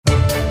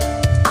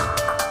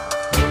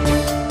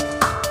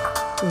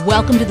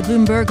Welcome to the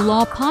Bloomberg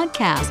Law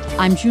Podcast.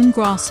 I'm June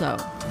Grosso.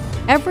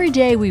 Every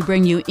day we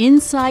bring you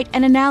insight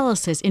and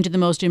analysis into the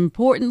most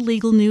important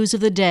legal news of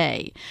the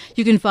day.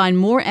 You can find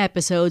more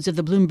episodes of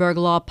the Bloomberg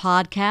Law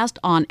Podcast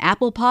on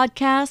Apple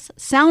Podcasts,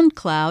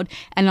 SoundCloud,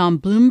 and on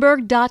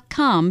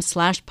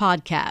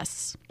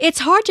Bloomberg.com/podcasts. It's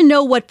hard to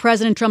know what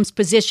President Trump's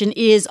position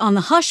is on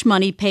the hush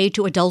money paid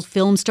to adult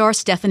film star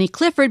Stephanie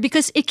Clifford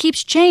because it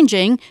keeps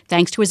changing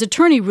thanks to his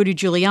attorney, Rudy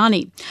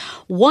Giuliani.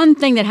 One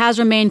thing that has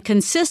remained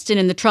consistent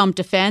in the Trump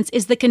defense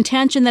is the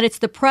contention that it's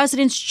the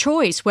president's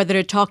choice whether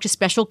to talk to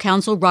special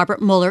counsel Robert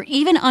Mueller,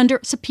 even under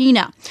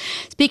subpoena.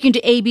 Speaking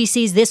to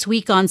ABC's This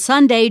Week on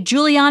Sunday,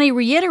 Giuliani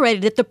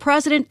reiterated that the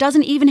president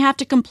doesn't even have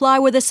to comply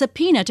with a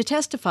subpoena to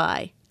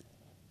testify.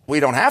 We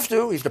don't have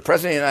to. He's the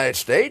president of the United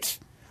States.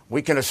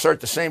 We can assert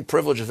the same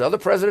privileges other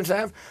presidents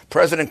have.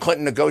 President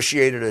Clinton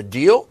negotiated a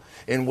deal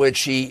in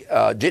which he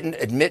didn't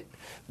admit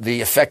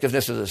the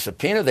effectiveness of the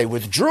subpoena. They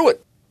withdrew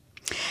it.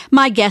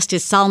 My guest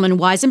is Solomon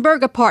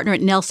Weisenberg, a partner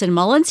at Nelson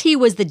Mullins. He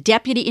was the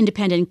deputy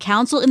independent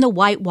counsel in the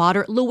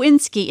Whitewater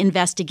Lewinsky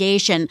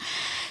investigation.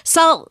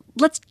 Sol,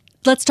 let's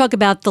talk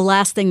about the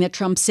last thing that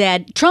Trump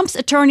said. Trump's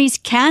attorneys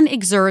can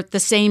exert the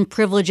same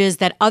privileges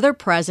that other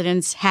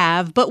presidents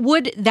have, but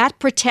would that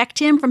protect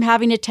him from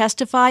having to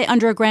testify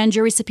under a grand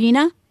jury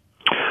subpoena?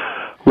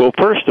 Well,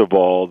 first of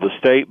all, the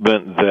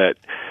statement that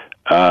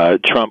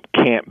Trump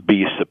can't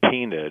be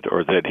subpoenaed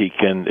or that he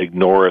can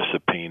ignore a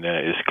subpoena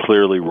is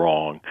clearly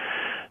wrong.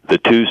 The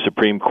two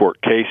Supreme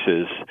Court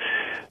cases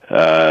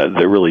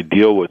that really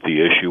deal with the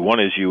issue, one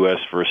is U.S.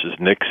 versus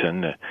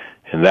Nixon.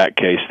 In that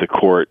case, the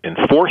court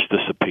enforced the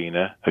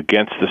subpoena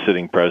against the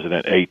sitting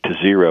president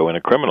 8-0 in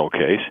a criminal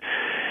case.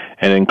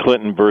 And in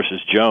Clinton versus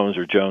Jones,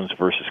 or Jones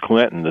versus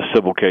Clinton, the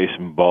civil case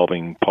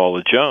involving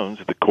Paula Jones,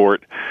 the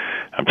court,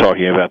 I'm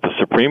talking about the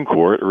Supreme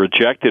Court,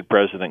 rejected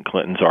President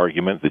Clinton's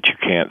argument that you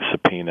can't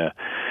subpoena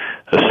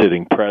a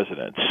sitting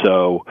president.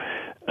 So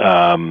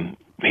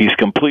he's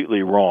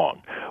completely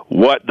wrong.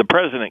 What the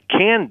president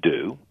can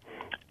do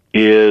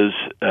is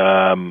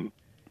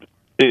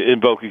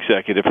invoke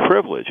executive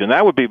privilege. And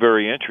that would be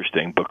very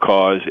interesting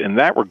because in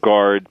that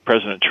regard,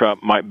 President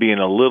Trump might be in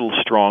a little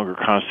stronger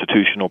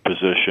constitutional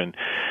position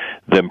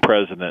than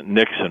President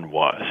Nixon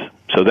was.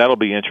 So that'll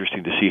be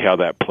interesting to see how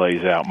that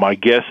plays out. My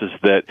guess is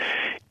that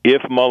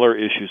if Mueller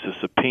issues a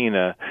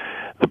subpoena,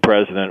 the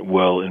president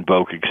will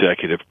invoke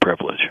executive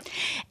privilege.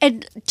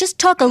 And just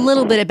talk a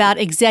little bit about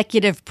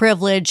executive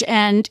privilege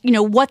and,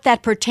 what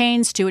that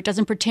pertains to. It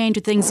doesn't pertain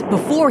to things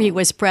before he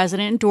was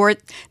president or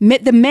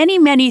the many,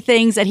 many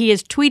things that he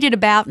has tweeted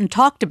about and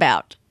talked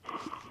about.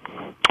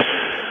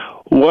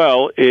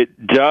 Well,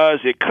 it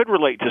does. It could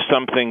relate to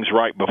some things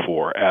right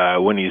before,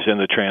 when he's in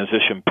the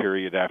transition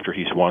period after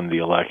he's won the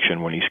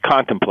election, when he's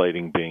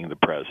contemplating being the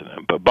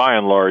president. But by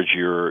and large,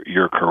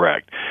 you're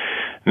correct.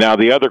 Now,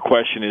 the other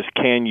question is,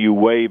 can you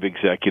waive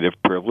executive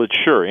privilege?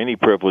 Sure, any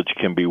privilege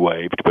can be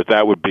waived, but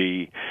that would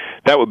be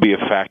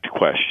a fact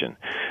question.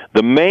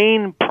 The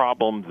main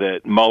problem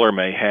that Mueller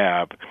may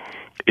have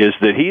is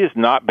that he has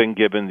not been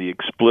given the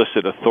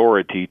explicit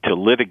authority to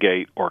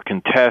litigate or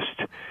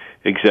contest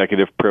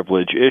executive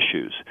privilege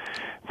issues.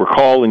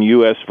 Recall in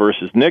U.S.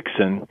 versus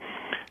Nixon,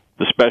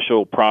 the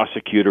special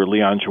prosecutor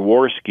Leon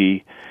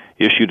Jaworski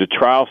issued a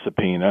trial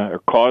subpoena or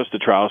caused a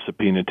trial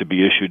subpoena to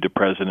be issued to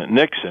President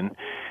Nixon.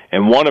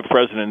 And one of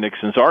President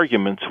Nixon's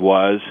arguments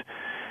was,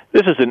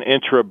 this is an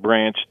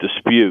intra-branch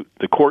dispute.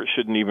 The court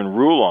shouldn't even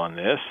rule on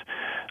this.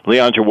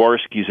 Leon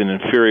Jaworski's an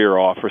inferior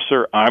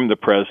officer. I'm the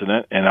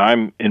president, and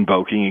I'm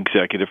invoking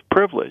executive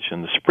privilege.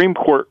 And the Supreme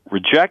Court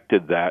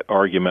rejected that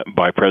argument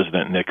by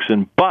President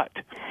Nixon, but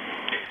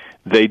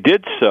they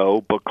did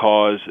so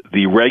because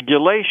the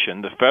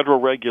regulation, the federal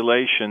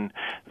regulation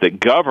that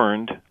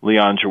governed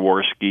Leon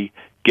Jaworski,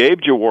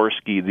 gave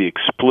Jaworski the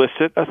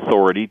explicit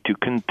authority to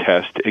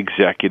contest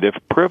executive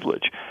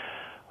privilege.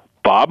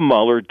 Bob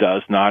Mueller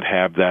does not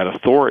have that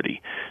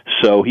authority,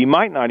 so he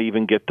might not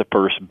even get the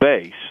first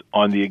base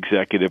on the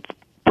executive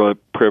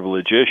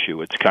privilege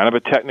issue. It's kind of a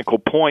technical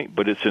point,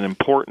 but it's an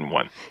important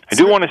one. I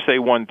do want to say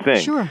one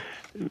thing. Sure.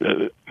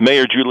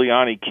 Mayor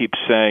Giuliani keeps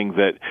saying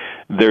that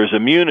there's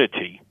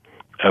immunity.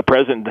 A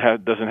president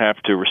doesn't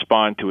have to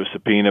respond to a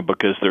subpoena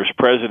because there's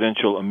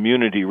presidential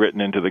immunity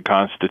written into the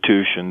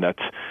Constitution.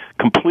 That's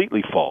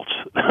completely false.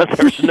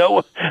 There's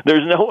no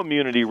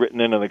immunity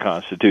written into the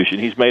Constitution.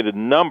 He's made a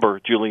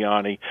number,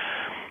 Giuliani,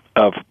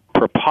 of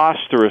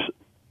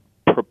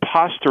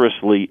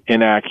preposterously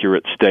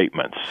inaccurate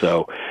statements.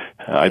 So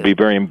I'd be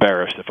very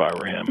embarrassed if I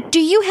were him. Do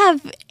you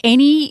have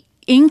any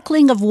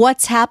inkling of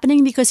what's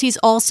happening? Because he's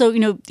also,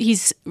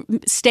 he's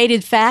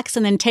stated facts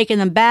and then taken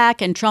them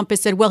back, and Trump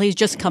has said, well, he's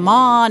just come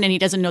on and he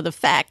doesn't know the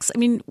facts. I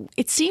mean,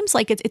 it seems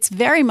like it's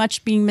very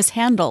much being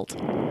mishandled.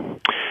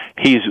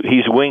 He's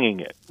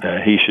winging it.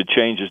 He should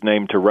change his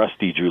name to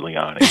Rusty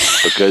Giuliani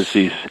because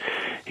he's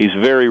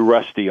very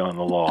rusty on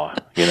the law.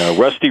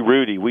 Rusty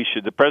Rudy.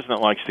 The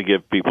president likes to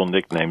give people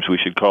nicknames. We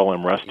should call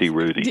him Rusty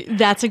Rudy.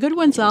 That's a good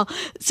one, Sal.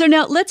 So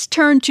now let's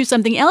turn to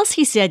something else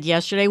he said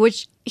yesterday,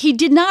 which he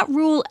did not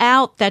rule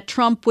out that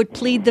Trump would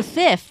plead the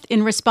Fifth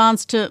in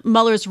response to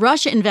Mueller's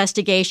Russia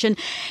investigation.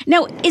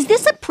 Now, is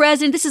this a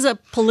president? This is a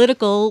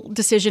political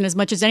decision as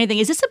much as anything.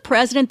 Is this a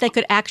president that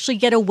could actually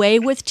get away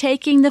with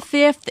taking the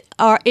Fifth?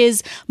 Or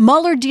is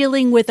Mueller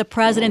dealing with a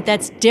president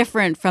that's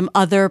different from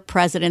other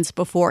presidents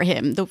before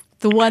him, the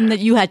one that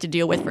you had to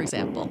deal with, for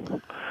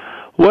example?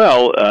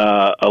 Well,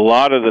 a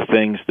lot of the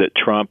things that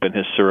Trump and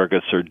his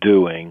surrogates are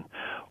doing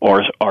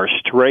are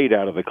straight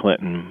out of the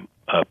Clinton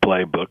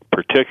playbook,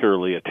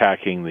 particularly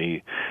attacking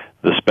the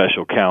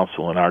special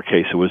counsel. In our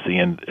case, it was the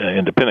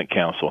independent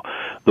counsel.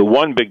 The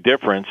one big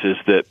difference is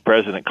that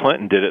President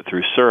Clinton did it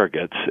through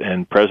surrogates,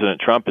 and President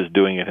Trump is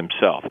doing it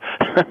himself,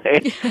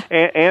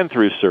 and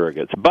through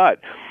surrogates. But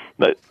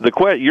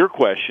your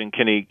question,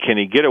 can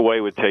he get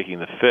away with taking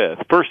the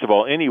Fifth? First of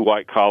all, any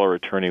white-collar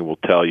attorney will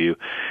tell you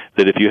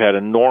that if you had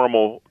a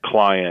normal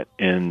client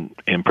in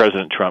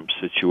President Trump's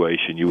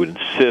situation, you would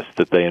insist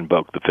that they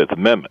invoke the Fifth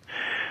Amendment.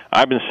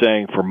 I've been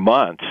saying for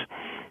months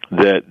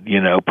that,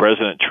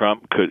 President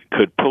Trump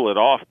could pull it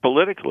off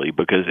politically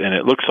and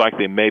it looks like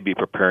they may be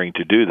preparing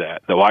to do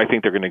that, though I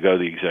think they're going to go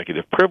the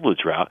executive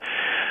privilege route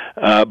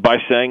by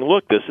saying,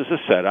 look, this is a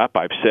setup.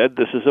 I've said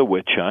this is a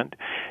witch hunt,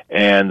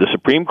 and the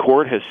Supreme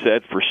Court has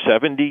said for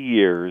 70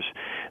 years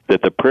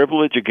that the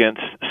privilege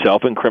against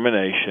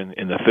self-incrimination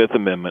in the Fifth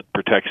Amendment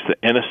protects the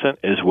innocent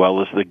as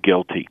well as the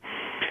guilty,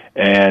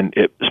 and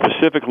it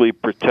specifically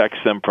protects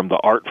them from the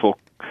artful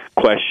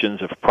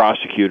questions of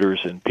prosecutors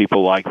and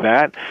people like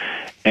that.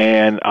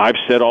 And I've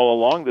said all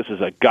along this is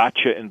a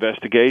gotcha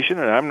investigation,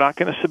 and I'm not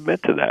going to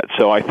submit to that.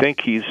 So I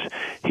think he's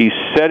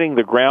setting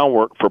the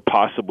groundwork for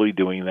possibly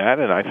doing that,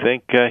 and I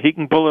think he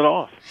can pull it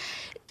off.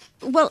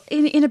 Well,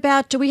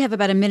 we have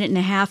about a minute and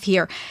a half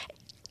here.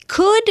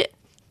 Could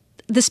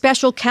the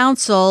special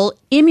counsel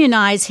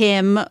immunize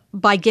him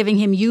by giving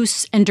him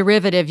use and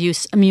derivative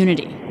use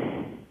immunity?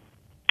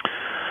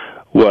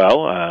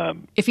 Well,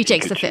 if he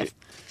takes the Fifth.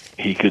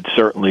 He could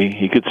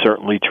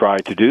certainly try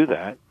to do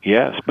that,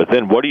 yes. But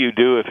then what do you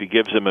do if he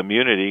gives him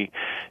immunity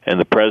and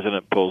the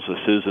president pulls a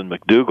Susan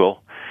McDougal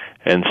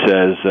and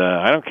says,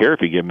 I don't care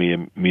if you give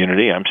me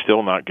immunity, I'm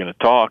still not going to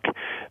talk?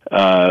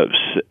 Do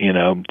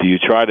you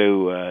try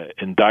to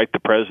indict the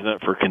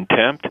president for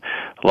contempt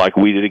like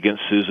we did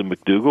against Susan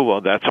McDougal?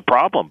 Well, that's a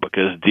problem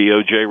because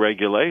DOJ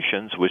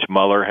regulations, which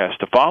Mueller has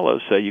to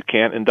follow, say you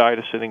can't indict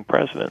a sitting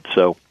president.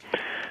 So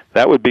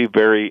that would be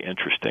very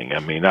interesting. I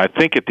mean, I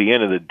think at the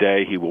end of the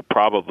day, he will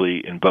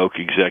probably invoke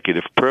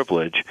executive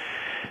privilege,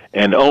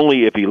 and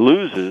only if he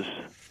loses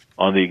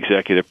on the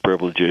executive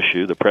privilege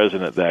issue, the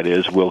president that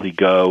is, will he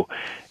go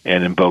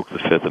and invoke the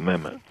Fifth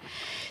Amendment.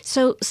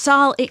 So,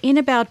 Sal, in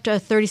about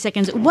 30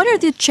 seconds, what are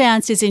the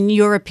chances, in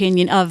your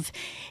opinion, of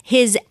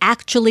his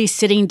actually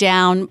sitting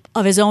down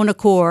of his own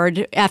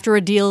accord after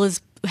a deal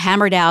is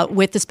hammered out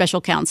with the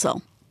special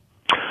counsel?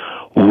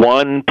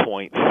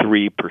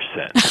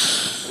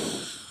 1.3%.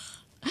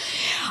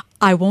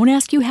 I won't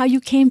ask you how you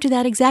came to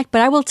that exact,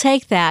 but I will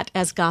take that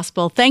as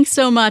gospel. Thanks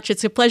so much.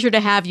 It's a pleasure to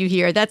have you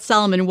here. That's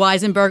Solomon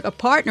Weisenberg, a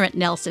partner at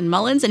Nelson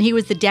Mullins, and he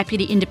was the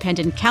deputy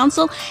independent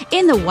counsel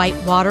in the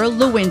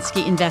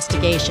Whitewater-Lewinsky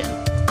investigation.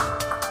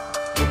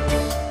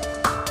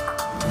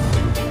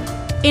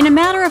 In a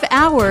matter of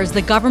hours,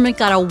 the government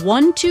got a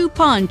 1-2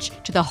 punch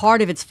to the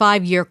heart of its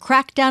 5-year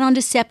crackdown on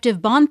deceptive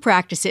bond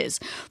practices.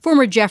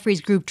 Former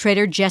Jefferies Group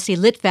trader Jesse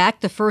Litvak,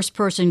 the first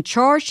person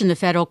charged in the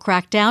federal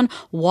crackdown,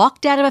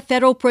 walked out of a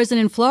federal prison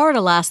in Florida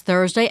last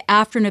Thursday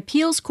after an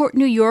appeals court in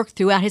New York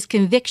threw out his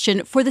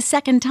conviction for the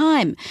second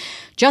time.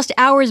 Just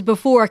hours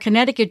before, a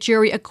Connecticut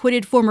jury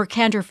acquitted former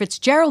Cantor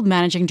Fitzgerald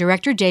managing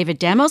director David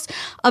Demos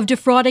of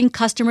defrauding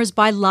customers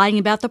by lying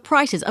about the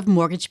prices of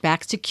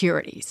mortgage-backed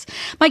securities.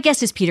 My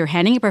guest is Peter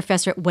Henning, a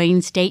professor at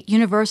Wayne State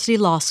University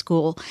Law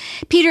School.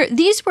 Peter,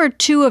 these were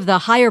two of the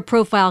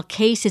higher-profile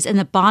cases in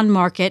the bond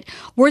market.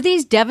 Were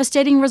these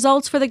devastating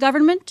results for the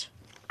government?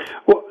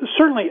 Well,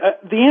 certainly,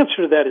 the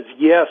answer to that is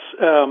yes,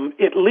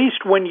 at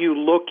least when you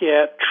look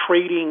at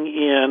trading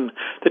in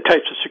the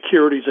types of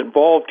securities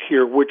involved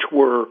here, which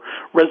were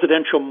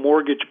residential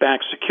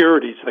mortgage-backed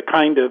securities, the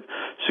kind of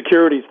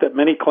securities that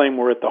many claim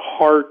were at the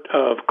heart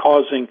of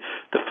causing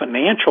the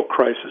financial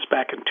crisis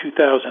back in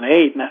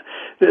 2008. Now,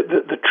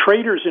 the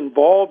traders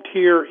involved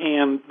here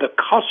and the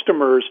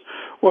customers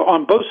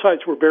on both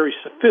sides were very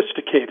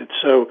sophisticated.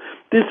 So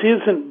this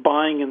isn't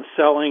buying and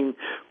selling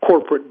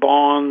corporate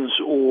bonds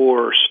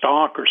or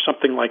stock or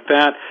something like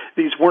that.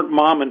 These weren't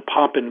mom and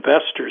pop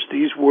investors.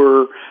 These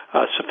were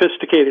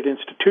sophisticated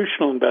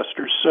institutional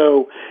investors.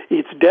 So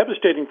it's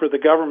devastating for the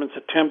government's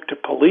attempt to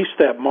police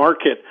that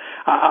market.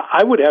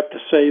 I would have to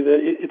say that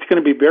it's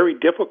going to be very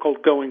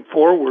difficult going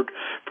forward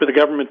for the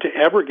government to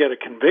ever get a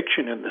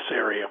conviction in this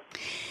area.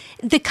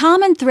 The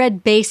common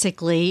thread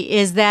basically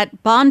is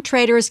that bond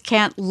traders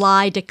can't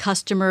lie to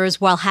customers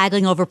while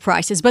haggling over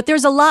prices, but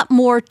there's a lot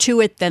more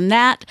to it than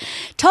that.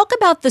 Talk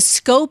about the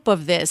scope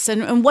of this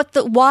and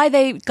why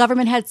the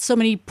government had so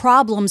many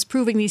problems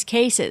proving these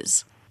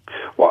cases.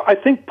 Well, I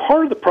think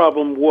part of the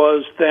problem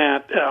was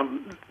that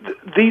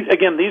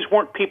these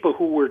weren't people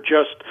who were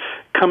just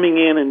coming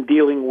in and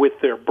dealing with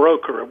their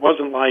broker. It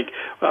wasn't like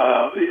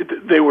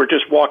they were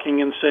just walking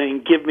in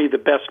saying, "Give me the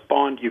best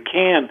bond you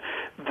can."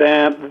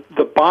 That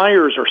the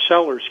buyers or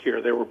sellers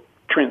here, there were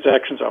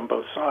transactions on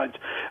both sides.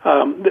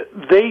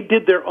 They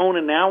did their own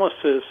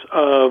analysis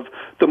of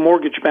the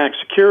mortgage-backed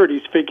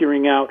securities,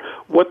 figuring out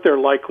what their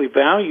likely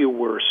value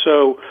were.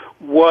 So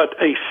what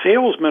a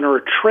salesman or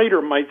a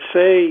trader might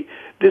say,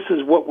 this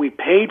is what we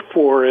paid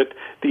for it,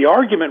 the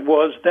argument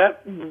was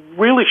that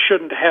really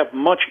shouldn't have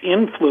much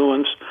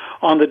influence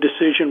on the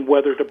decision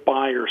whether to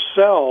buy or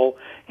sell.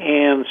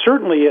 And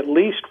certainly, at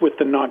least with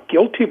the not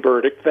guilty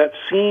verdict, that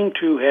seemed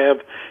to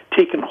have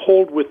taken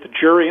hold with the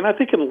jury. And I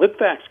think in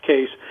Litvak's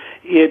case,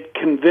 it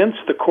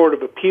convinced the Court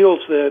of Appeals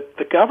that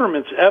the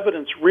government's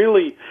evidence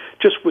really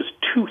just was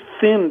too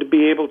thin to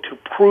be able to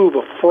prove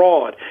a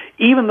fraud,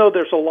 even though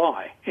there's a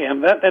lie.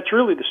 And that's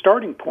really the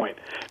starting point.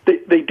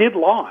 They did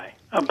lie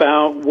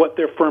about what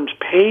their firms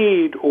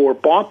paid or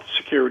bought the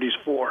securities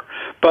for,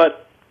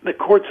 but the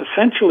courts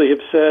essentially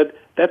have said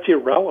that's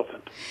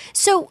irrelevant.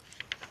 So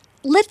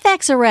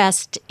Litvak's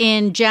arrest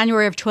in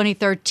January of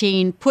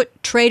 2013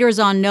 put traders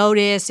on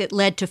notice. It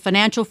led to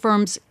financial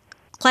firms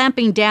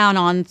clamping down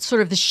on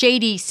sort of the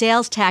shady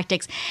sales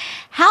tactics.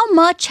 How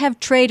much have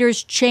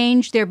traders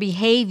changed their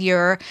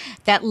behavior,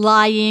 that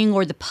lying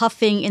or the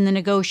puffing in the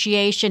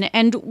negotiation,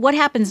 and what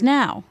happens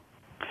now?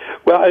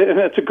 Well,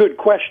 that's a good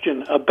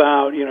question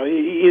about,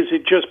 is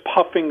it just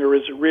puffing or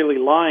is it really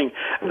lying?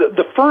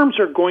 The firms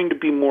are going to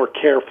be more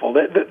careful.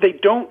 They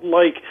don't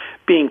like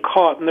being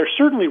caught, and there's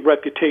certainly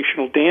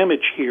reputational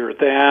damage here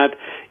that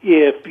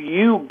if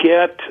you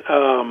get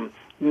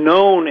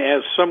known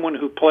as someone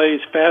who plays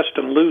fast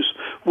and loose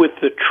with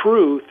the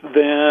truth,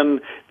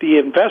 then the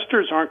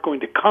investors aren't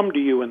going to come to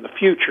you in the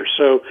future.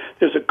 So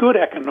there's a good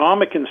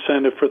economic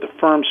incentive for the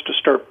firms to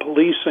start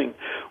policing.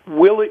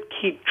 Will it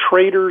keep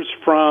traders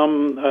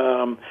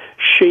from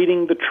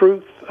shading the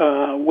truth?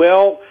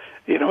 Well,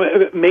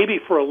 maybe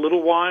for a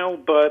little while,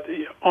 but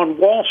on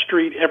Wall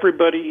Street,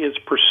 everybody is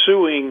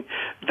pursuing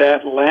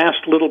that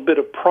last little bit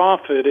of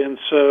profit. And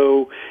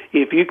so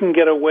if you can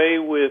get away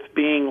with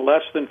being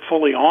less than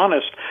fully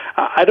honest,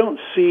 I don't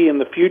see in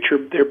the future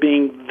there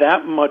being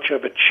that much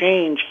of a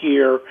change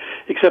here,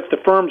 except the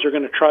firms are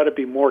going to try to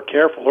be more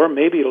careful, or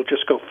maybe it'll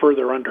just go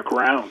further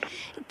underground.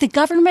 The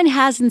government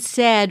hasn't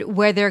said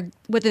whether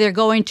they're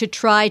going to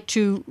try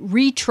to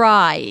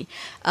retry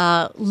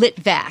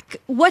Litvak.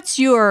 What's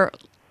your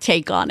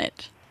take on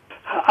it?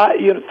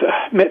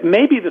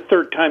 Maybe the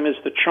third time is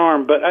the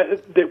charm, but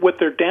what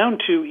they're down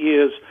to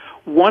is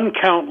one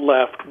count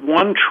left,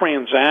 one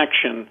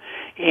transaction,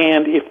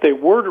 and if they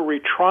were to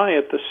retry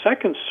it, the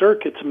Second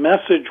Circuit's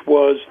message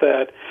was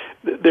that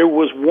there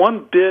was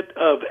one bit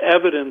of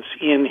evidence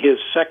in his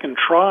second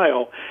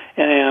trial,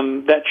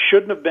 and that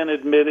shouldn't have been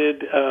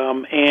admitted,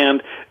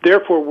 and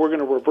therefore we're going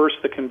to reverse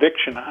the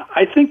conviction.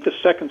 I think the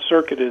Second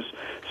Circuit is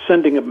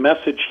sending a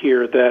message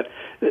here that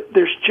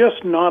there's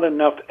just not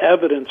enough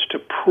evidence to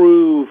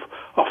prove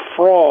a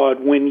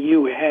fraud when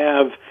you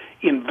have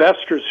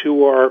investors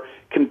who are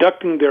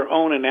conducting their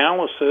own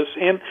analysis,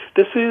 and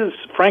this is,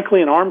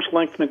 frankly, an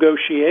arm's-length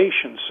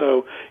negotiation.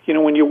 So,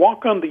 when you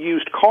walk on the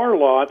used car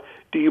lot,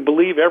 do you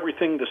believe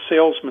everything the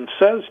salesman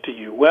says to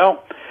you?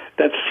 Well,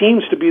 that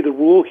seems to be the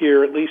rule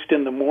here, at least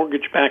in the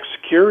mortgage-backed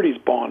securities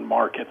bond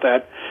market,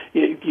 that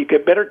you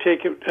could better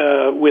take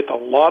it with a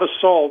lot of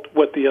salt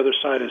what the other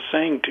side is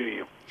saying to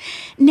you.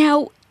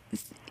 Now,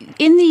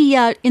 in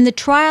the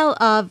trial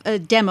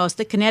of Demos,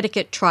 the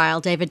Connecticut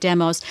trial, David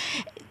Demos,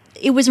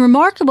 it was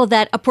remarkable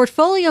that a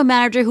portfolio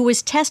manager who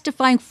was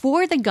testifying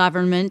for the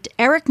government,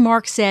 Eric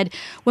Mark, said,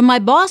 "When my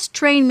boss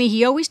trained me,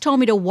 he always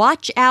told me to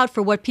watch out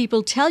for what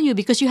people tell you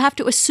because you have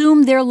to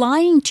assume they're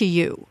lying to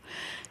you."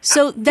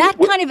 So that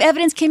kind of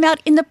evidence came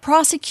out in the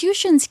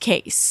prosecution's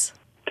case.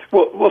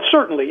 Well,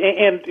 certainly,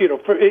 and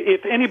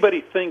if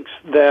anybody thinks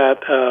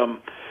that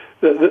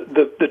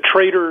the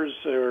traders,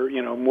 or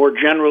more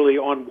generally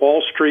on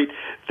Wall Street,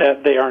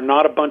 that they are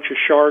not a bunch of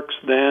sharks,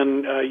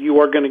 then you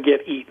are going to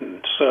get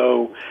eaten.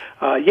 So,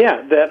 are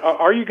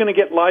you going to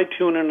get lied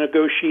to in a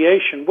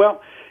negotiation?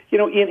 Well,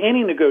 in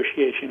any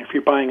negotiation, if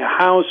you're buying a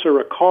house or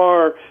a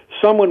car,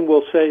 someone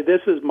will say,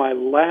 "This is my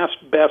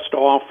last best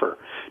offer."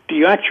 Do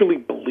you actually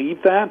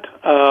believe that?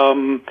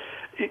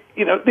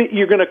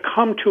 You're going to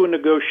come to a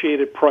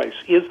negotiated price.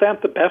 Is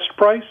that the best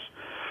price?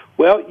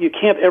 Well, you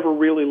can't ever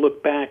really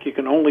look back. You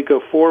can only go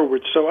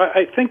forward. So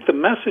I think the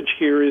message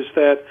here is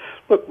that,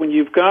 look, when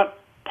you've got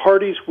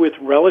parties with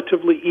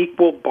relatively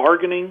equal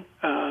bargaining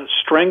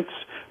strengths,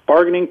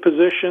 bargaining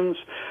positions,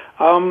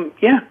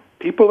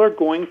 people are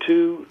going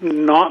to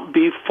not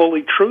be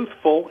fully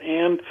truthful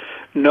and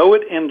know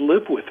it and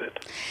live with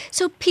it.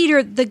 So,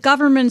 Peter, the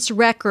government's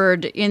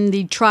record in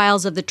the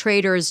trials of the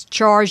traders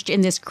charged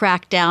in this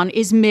crackdown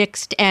is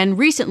mixed, and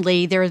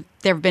recently there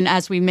have been,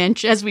 as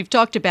we've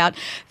talked about,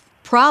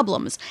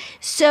 problems.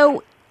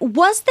 So,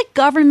 was the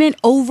government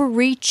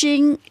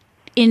overreaching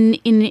in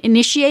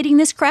initiating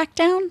this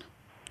crackdown?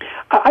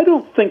 I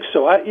don't think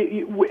so.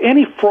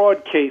 Any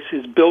fraud case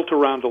is built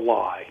around a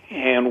lie,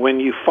 and when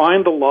you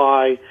find the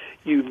lie,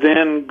 you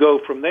then go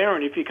from there.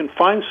 And if you can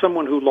find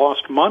someone who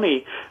lost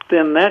money,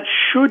 then that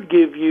should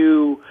give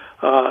you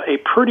a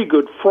pretty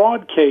good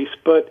fraud case.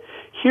 But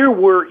here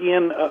we're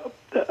in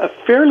a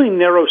fairly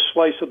narrow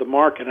slice of the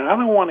market, and I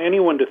don't want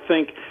anyone to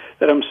think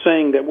that I'm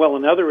saying that, well,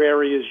 in other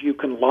areas you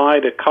can lie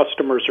to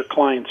customers or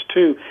clients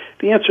too.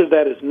 The answer to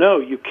that is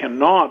no, you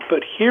cannot.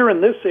 But here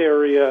in this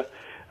area,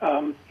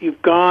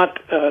 you've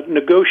got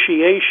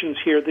negotiations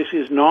here. This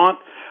is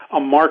not a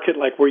market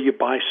like where you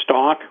buy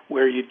stock,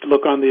 where you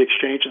look on the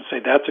exchange and say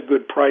that's a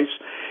good price.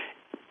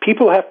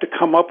 People have to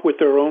come up with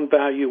their own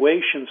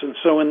valuations. And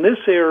so in this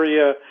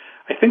area,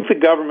 I think the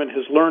government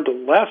has learned a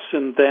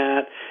lesson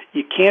that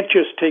you can't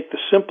just take the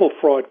simple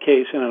fraud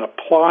case and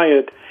apply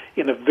it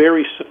in a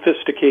very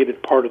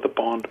sophisticated part of the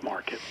bond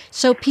market.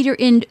 So, Peter,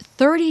 in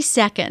 30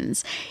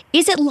 seconds,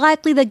 is it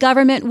likely the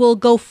government will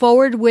go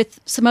forward with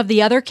some of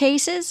the other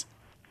cases?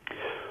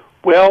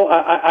 Well,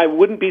 I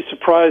wouldn't be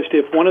surprised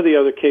if one of the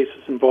other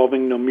cases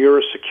involving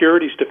Nomura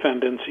securities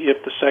defendants,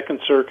 if the Second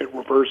Circuit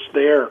reversed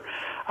there,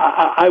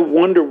 I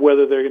wonder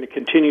whether they're going to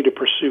continue to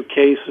pursue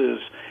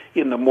cases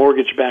in the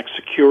mortgage-backed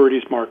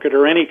securities market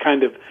or any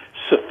kind of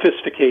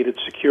sophisticated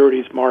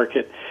securities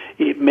market.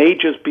 It may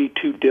just be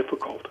too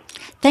difficult.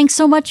 Thanks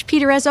so much,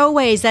 Peter, as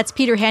always. That's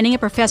Peter Henning, a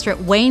professor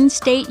at Wayne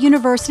State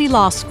University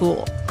Law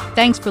School.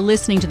 Thanks for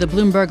listening to the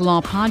Bloomberg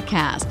Law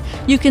Podcast.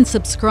 You can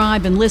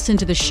subscribe and listen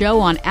to the show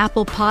on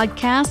Apple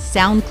Podcasts,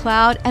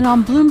 SoundCloud, and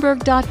on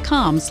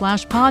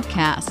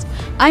Bloomberg.com/podcast.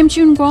 I'm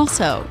June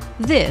Grosso.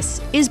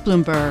 This is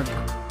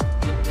Bloomberg.